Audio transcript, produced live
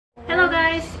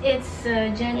guys, it's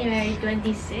January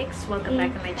 26. Welcome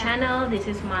back to my channel.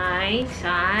 This is my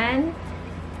son.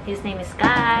 His name is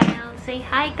Kyle. Say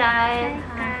hi, Kyle.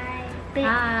 Hi.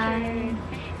 Hi.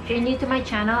 If you're new to my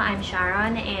channel, I'm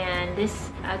Sharon, and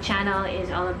this channel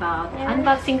is all about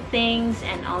unboxing things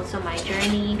and also my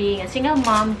journey being a single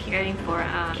mom caring for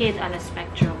a kid on a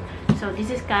spectrum. So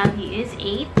this is Kyle. He is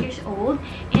 8 years old,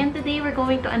 and today we're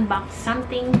going to unbox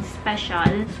something special.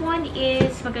 This one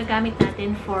is magagamit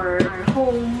natin for our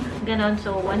home, ganon.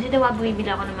 So once in a while,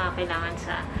 bumibili ako ng mga kailangan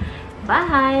sa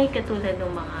bahay, katulad ng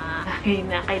mga bagay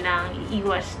na kailangang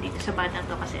iiwas dito sa batang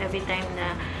to, kasi every time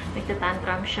na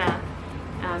nagtatantrum siya,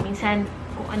 minsan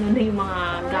kung ano na yung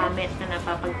mga gamit na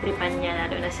napapagtripan niya,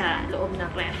 lalo na sa loob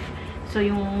ng ref. So,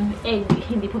 yung egg,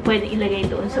 hindi po pwedeng ilagay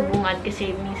doon sa bungad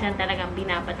kasi minsan talagang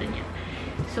binabato niya.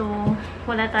 So,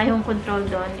 wala tayong control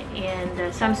doon. And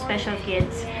some special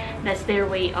kids, that's their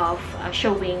way of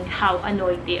showing how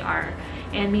annoyed they are.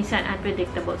 And minsan,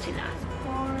 unpredictable sila.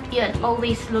 Yun,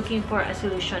 always looking for a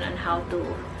solution on how to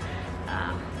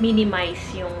minimize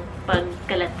yung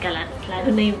pagkalat-kalat,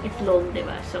 lalo na yung itlog,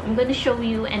 diba? So, I'm gonna show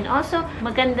you. And also,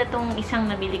 maganda tong isang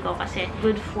nabili ko kasi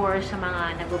good for sa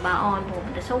mga nagbabaon,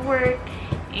 pumunta sa work,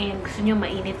 and gusto nyo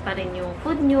mainit pa rin yung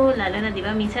food nyo, lalo na,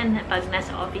 diba, minsan pag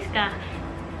nasa office ka,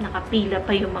 nakapila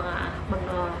pa yung mga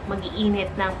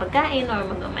mag-iinit ng pagkain or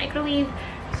mag-microwave.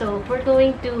 So, we're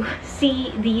going to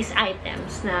see these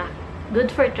items na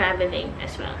good for traveling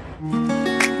as well.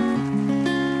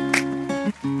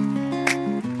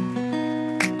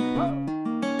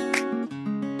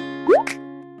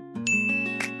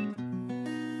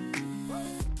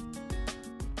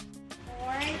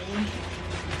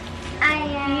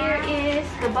 Here is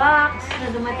the box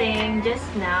na dumating just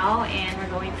now, and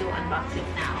we're going to unbox it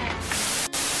now.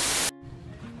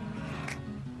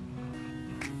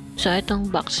 So,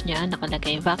 itong box niya,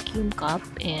 nakalagay vacuum cup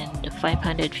and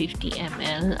 550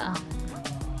 ml ang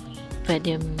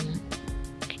pwedeng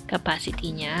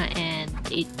capacity niya, and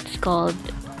it's called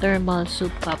thermal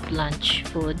soup cup lunch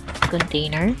food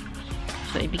container.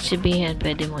 So, ibig sabihin,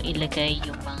 pwede mong ilagay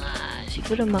yung mga,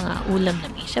 siguro mga ulam na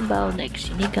may sabaw, like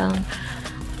sinigang,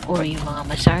 or yung mga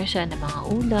masarsa na mga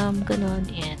ulam, ganun.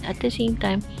 And at the same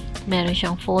time, meron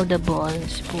siyang foldable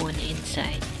spoon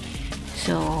inside.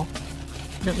 So,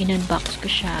 nung in-unbox ko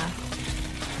siya,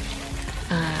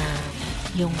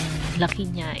 yung laki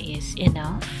niya is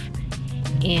enough.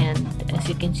 And as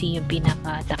you can see, yung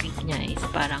pinaka-takip niya is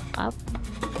parang cup.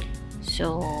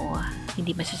 So,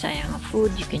 hindi masasayang ang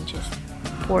food. You can just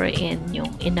pour in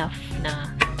yung enough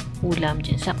na ulam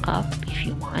dyan sa cup if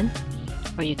you want.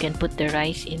 Or you can put the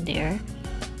rice in there.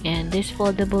 And this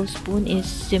foldable spoon is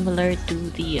similar to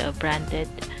the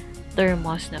branded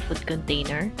thermos na food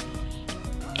container.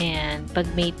 And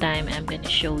pag may time, I'm gonna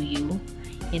show you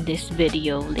in this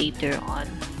video later on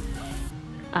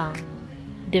ang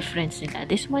difference nila.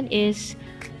 This one is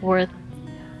worth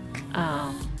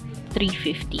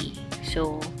 $3.50.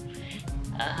 So,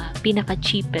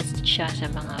 pinaka-cheapest siya sa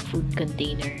mga food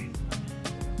container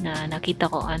na nakita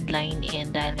ko online,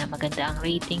 and dahil nga maganda ang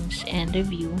ratings and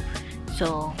review,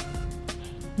 so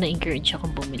na-encourage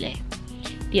akong bumili.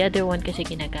 The other one kasi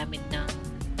ginagamit ng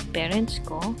parents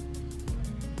ko,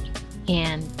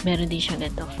 and meron din siyang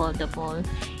ganito foldable,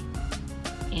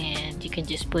 and you can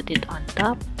just put it on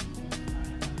top.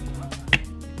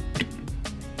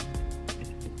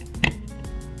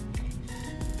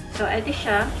 So, ito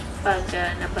siya pag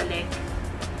nabalik.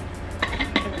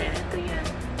 And then, ito yan.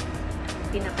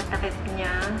 Pinakatakip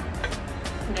niya.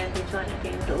 And then, this one,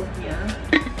 ito yung loob niya.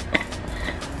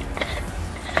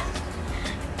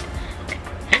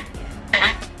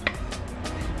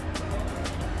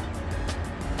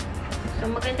 So,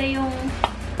 maganda yung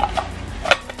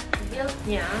build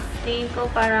niya. Tingin ko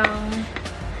parang,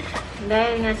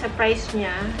 dahil nga sa price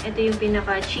niya, ito yung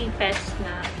pinaka-cheapest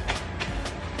na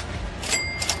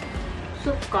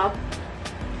soup cup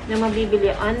na mabibili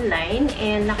online,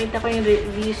 and nakita ko yung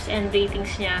reviews and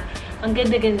ratings niya. Ang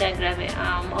ganda-ganda, grabe.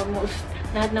 Almost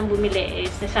lahat ng bumili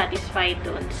is na-satisfied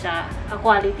doon sa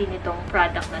quality nitong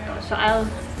product na to. So, I'll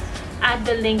add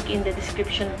the link in the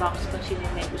description box kung sino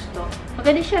may gusto.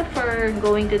 Maganda siya for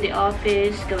going to the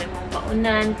office, gawin mong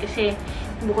baunan, kasi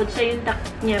bukod sa yung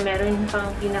takip niya, meron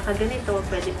pang pinaka-ganito,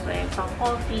 pwede mo yung pang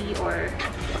coffee or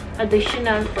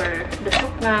additional for the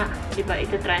soup nga, diba,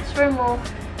 ito-transfer mo.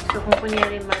 So, kung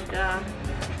kunyari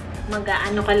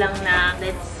mag-ano ka lang na,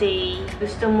 let's say,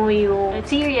 gusto mo yung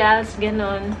cereals,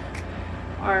 ganon,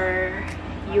 or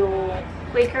yung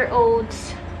Quaker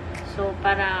Oats. So,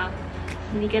 para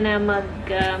hindi ka na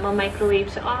mag-microwave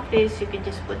sa office, you can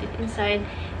just put it inside.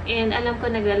 And alam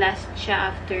ko nagla-last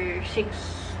siya after 6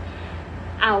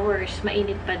 hours,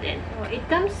 mainit pa din. So, it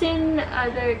comes in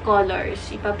other colors.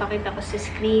 Ipapakita ko sa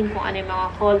screen kung ano yung mga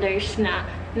colors na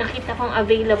nakita kong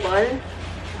available.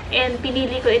 And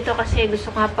pinili ko ito kasi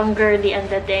gusto ko nga pang girly ang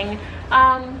dating.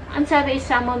 Ang sabi is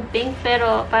salmon pink,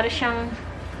 pero para siyang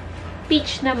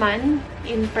peach naman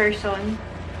in person.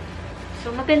 So,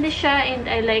 maganda siya and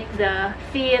I like the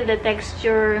feel, the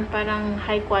texture. Parang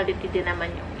high quality din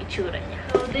naman yung itsura niya.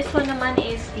 So, this one naman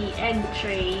is the egg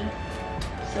tray.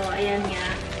 So, ayan nga.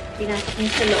 Pinasok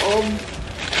niya sa loob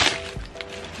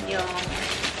yung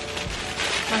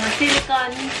mga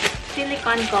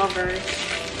silicone covers.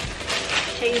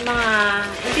 Siya yung mga,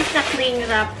 imbis na cling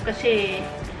wrap kasi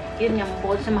yun nga,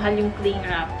 bukod sa mahal yung cling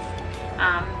wrap,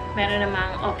 meron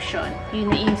namang option.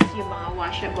 Yun is yung mga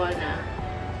washable na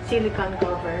silicone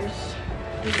covers.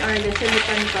 These are the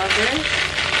silicone covers.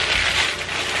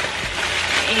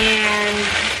 And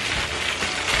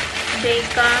they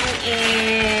come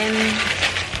in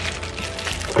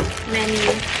many.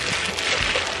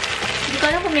 Hindi ko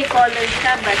alam kung may colors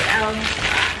ka, but I'll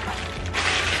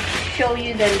show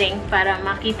you the link para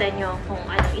makita nyo kung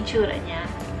anong itsura niya.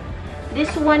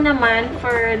 This one naman,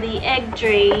 for the egg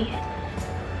tray,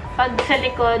 pag sa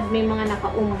likod, may mga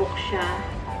nakaumbok siya.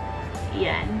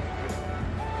 Yan.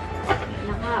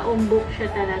 Nakaumbok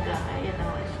siya talaga. Ayan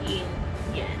o, as in.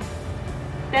 Yan.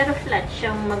 Pero flat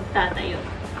siyang magtatayo.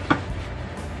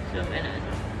 So, ganun.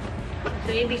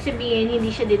 So, ibig sabihin, hindi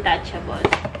siya detachable.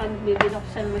 Pag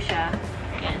bibinuksan mo siya,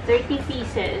 yan, 30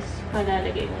 pieces,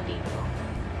 malalagay mo dito.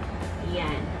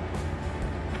 Yan.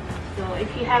 So,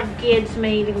 if you have kids,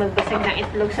 mahilig magbasag ng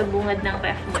itlog sa bungad ng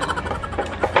ref nyo.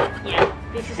 Yan.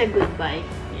 This is a good buy.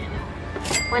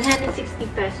 160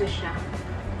 pesos siya.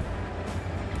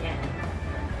 Yan.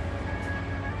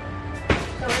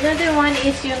 So, another one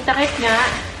is yung takip nga.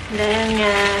 Dahil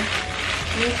nga,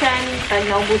 minsan, pag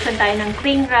naubusan tayo ng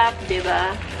cling wrap,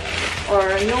 diba? Or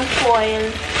yung foil,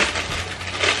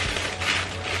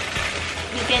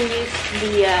 you can use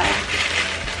the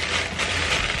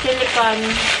silicone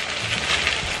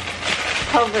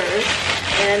covers.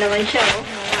 Ayan na naman siya, oh.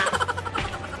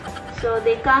 So,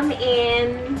 they come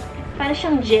in para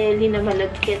siyang jelly na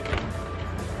malagkit.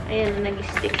 Ayan,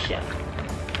 nag-stick siya.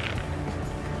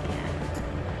 Ayan.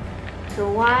 So,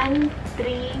 1,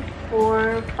 3,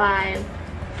 4, 5,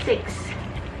 6.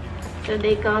 So,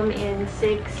 they come in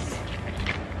 6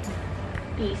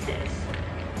 pieces.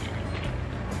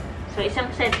 So,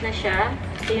 isang set na siya.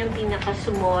 Ito yung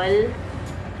pinaka-small.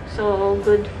 So,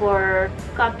 good for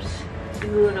cups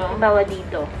siguro. Bawa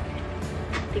dito.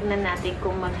 Tingnan natin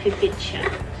kung mag-fit siya.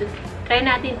 So, try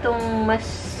natin itong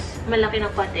mas malaki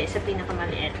na konti sa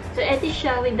pinakamaliit. So, ito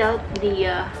siya without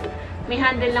the, may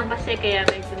handle lang kasi kaya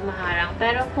medyo maharang.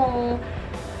 Pero kung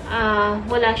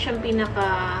wala siyang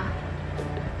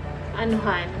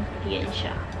anuhan, yan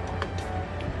siya.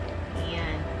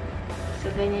 Yan. So,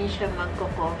 ganyan siya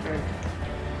magko-cover.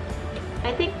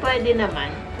 I think pwede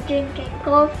naman. Drinking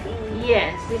coffee.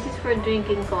 Yes, this is for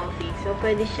drinking coffee. So,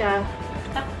 pwede siya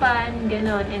takpan,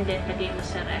 ganon, and then lagay mo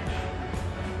sa ref.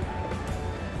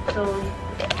 So,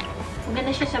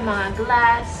 maganda siya sa mga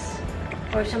glass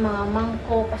or sa mga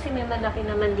mangkok kasi may malaki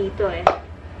naman dito eh.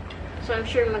 So, I'm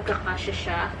sure magkakasya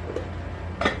siya.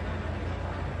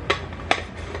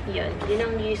 Yun, yun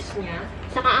ang use niya.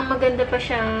 Saka, ang maganda pa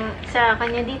siya sa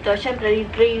kanya dito, syempre,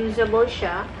 reusable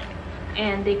siya.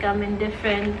 And they come in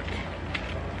different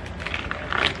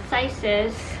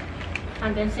sizes.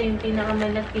 Hanggang sa yung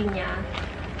pinakamalaki niya,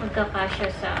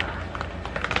 magkakasya sa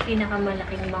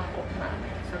pinakamalaking mangkok namin.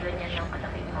 So, ganyan lang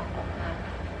kalaking mangkok na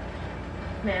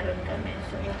meron kami.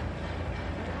 So, yan.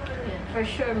 For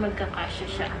sure, magkakasya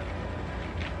siya.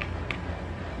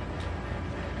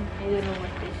 I don't know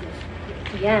what this is.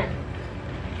 Yan.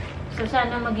 So,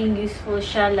 sana maging useful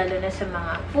siya, lalo na sa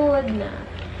mga food na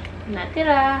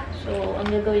natira. So,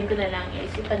 ang gagawin ko na lang is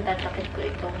ipantatakip ko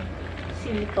itong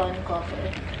silicone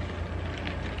cover.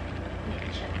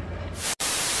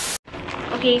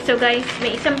 Okay, so guys,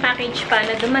 may isang package pa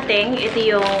na dumating. Ito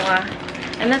yung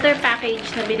another package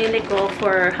na binili ko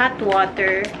for hot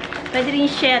water. Pwede rin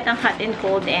siya ang hot and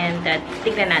cold, and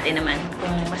tignan natin naman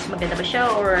kung mas maganda ba siya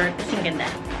or kasing ganda.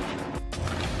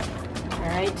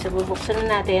 Alright, so bubuksan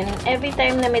na natin. Every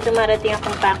time na may dumarating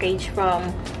akong package from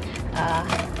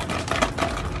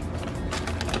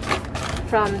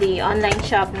the online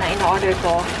shop na in-order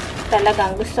ko,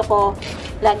 talagang gusto ko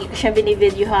lagi ko siyang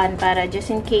binivideohan para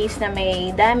just in case na may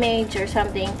damage or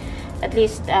something, at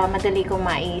least madali kong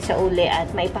maisauli at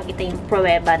maipakita yung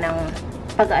pruweba ng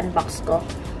pag-unbox ko.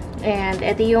 And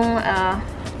ito yung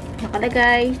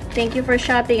nakalagay, thank you for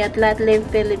shopping at Latt Live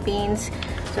Philippines.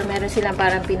 So meron silang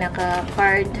parang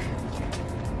pinaka-card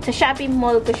Sa Shopee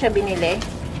Mall ko siya binili.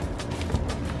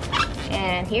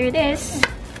 And here it is.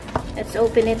 Let's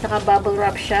open it. Naka-bubble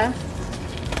wrap siya.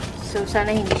 So,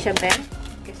 sana hindi siya bend.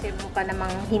 Kasi mukha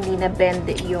namang hindi na bend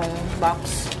yung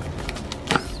box.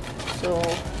 So,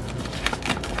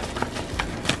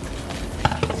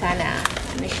 sana,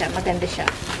 ano siya, maganda siya.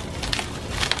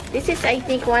 This is, I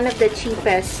think, one of the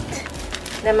cheapest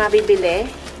na mabibili.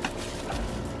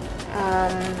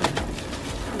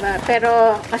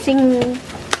 Pero, kasing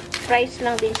price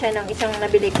lang din siya ng isang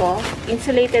nabili ko.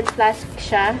 Insulated flask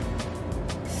siya.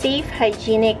 Safe,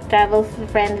 hygienic,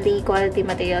 travel-friendly, quality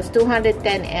materials.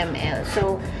 210 ml.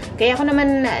 So, kaya ako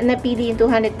naman napili yung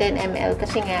 210 ml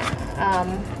kasi nga,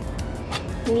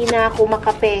 hindi na ako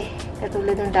makape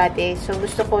katulad ng dati. So,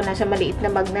 gusto ko nasa maliit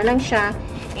na bag na lang siya.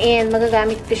 And,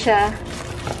 magagamit ko siya.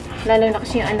 Lalo na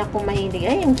kasi yung anak ko mahilig.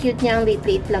 Ay, ang cute niya. Ang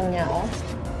liit-liit lang niya, oh.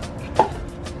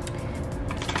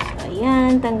 So,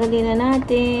 ayan. Tanggalin na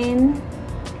natin.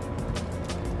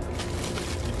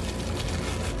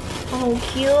 Oh,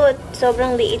 cute.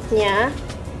 Sobrang liit niya.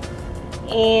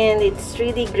 And, it's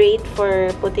really great for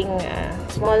putting a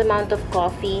small amount of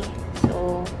coffee.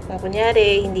 So, kung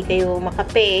kunyari, hindi kayo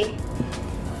makape,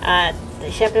 at,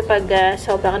 syempre, pag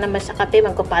sobra ka naman sa kape,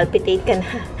 magpapalpitate ka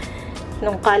na.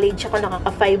 Nung college ako,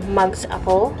 nakaka 5 mugs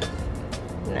ako.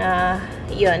 Na,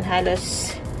 yun,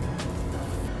 halos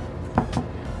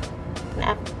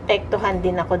naapektuhan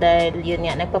din ako dahil, yun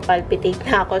nga, nagpapalpitate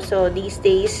na ako. So, these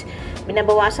days,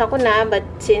 binabawasan ko na, but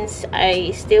since I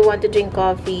still want to drink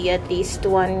coffee, at least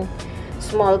 1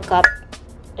 small cup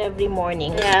every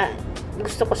morning. Kaya,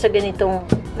 gusto ko sa ganitong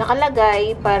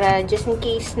nakalagay para just in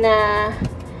case na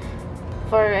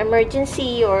for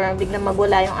emergency or biglang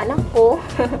magwala yung anak ko.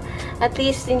 At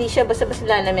least, hindi siya basta-basta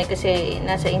lalamig kasi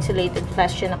nasa insulated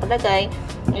flask siya nakalagay.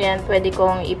 Ayan, pwede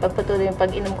kong ipagpatuloy yung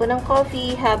pag-inom ko ng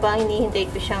coffee habang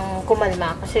hinihintay ko siyang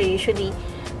kumalma. Kasi usually,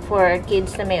 for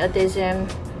kids na may autism,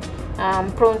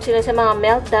 prone sila sa mga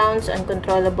meltdowns,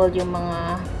 uncontrollable yung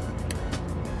mga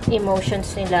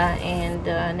emotions nila, and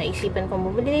naisipan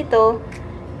kong bumili nito.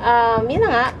 Yun na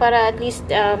nga, para at least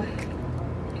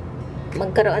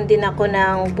magkaroon din ako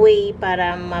ng way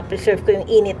para ma-preserve ko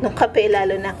yung init ng kape,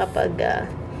 lalo na kapag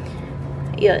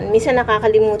yun, minsan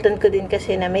nakakalimutan ko din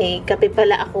kasi na may kape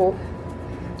pala ako.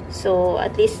 So,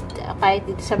 at least kahit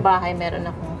dito sa bahay meron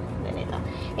akong ganito.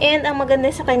 And ang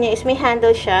maganda sa kanya is may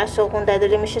handle siya. So, kung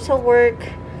dadali mo siya sa work,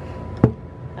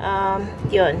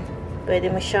 yun,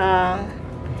 pwede ba siyang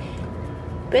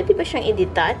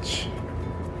i-detach?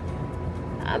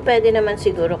 Pwede naman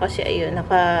siguro kasi ayun,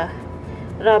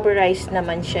 naka-rubberized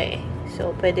naman siya eh.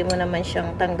 So, pwede mo naman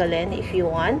siyang tanggalin if you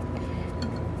want.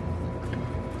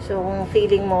 So, kung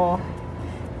feeling mo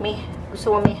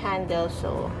gusto mo may handle,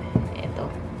 so, eto.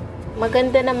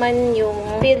 Maganda naman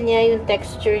yung feel niya, yung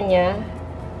texture niya.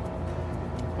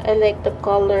 I like the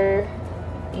color.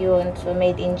 Yun, so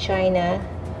made in China.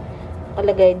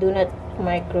 Nakalagay, do not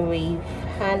microwave.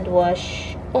 Hand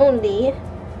wash only.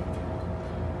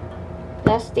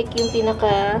 Plastic yung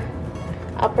pinaka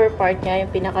upper part niya,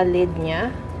 yung pinaka lid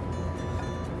niya.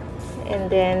 And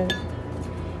then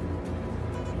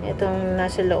itong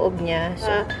nasa loob niya. So,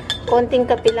 konting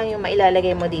kape lang yung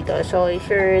mailalagay mo dito. So, if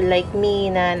you're like me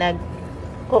na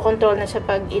nagko-control na sa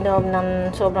pag-inom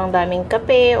ng sobrang daming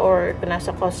kape or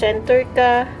nasa call center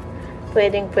ka,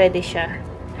 pwedeng-pwede siya.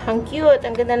 Ang cute!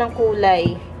 Ang ganda ng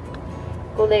kulay.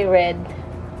 Kulay red.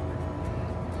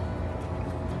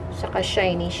 Saka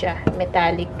shiny siya.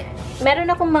 Metallic.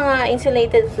 Meron akong mga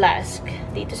insulated flask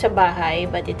dito sa bahay,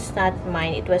 but it's not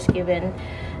mine. It was given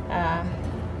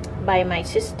by my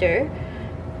sister.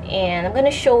 And I'm gonna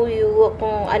show you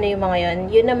kung ano yung mga yun.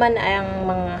 Yun naman ang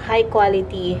mga high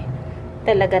quality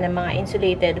talaga ng mga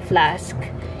insulated flask.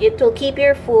 It will keep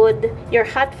your food, your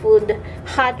hot food,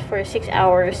 hot for 6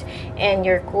 hours and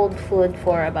your cold food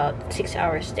for about 6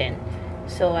 hours then.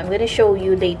 So, I'm gonna show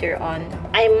you later on.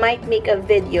 I might make a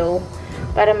video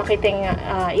para makita yung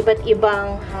iba't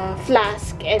ibang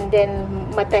flask and then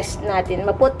matest natin,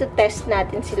 maput to test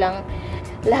natin silang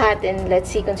lahat and let's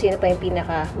see kung sino pa yung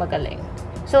pinaka magaling.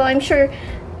 So, I'm sure,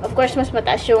 of course, mas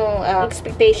mataas yung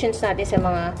expectations natin sa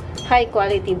mga high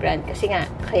quality brand kasi nga,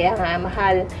 kaya nga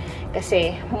mahal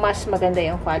kasi mas maganda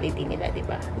yung quality nila,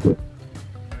 diba?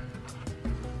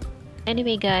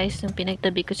 Anyway guys, nung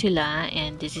pinagtabi ko sila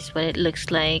and this is what it looks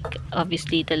like.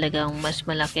 Obviously talagang mas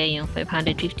malaki yung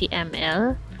 550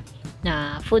 ml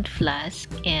na food flask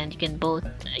and you can both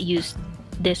use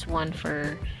this one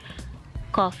for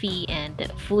coffee and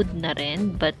food na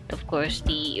rin, but of course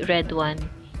the red one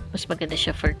mas maganda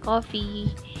siya for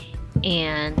coffee.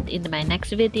 And in my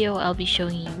next video I'll be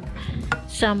showing you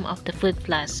some of the food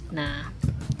flask na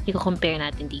i-compare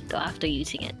natin dito after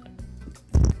using it.